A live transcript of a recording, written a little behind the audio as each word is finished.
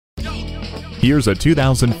Here's a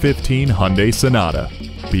 2015 Hyundai Sonata.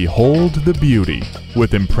 Behold the beauty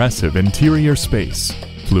with impressive interior space,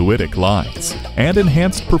 fluidic lines, and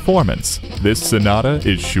enhanced performance. This Sonata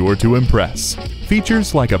is sure to impress.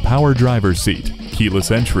 Features like a power driver's seat,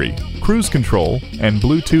 keyless entry, cruise control, and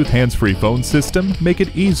Bluetooth hands-free phone system make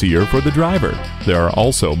it easier for the driver. There are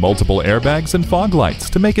also multiple airbags and fog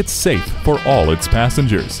lights to make it safe for all its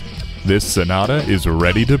passengers. This Sonata is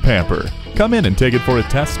ready to pamper. Come in and take it for a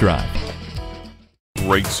test drive.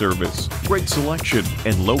 Great service, great selection,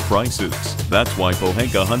 and low prices. That's why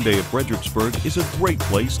Pohanka Hyundai of Fredericksburg is a great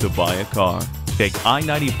place to buy a car. Take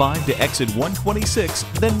I-95 to exit 126,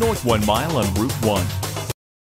 then north 1 mile on Route 1.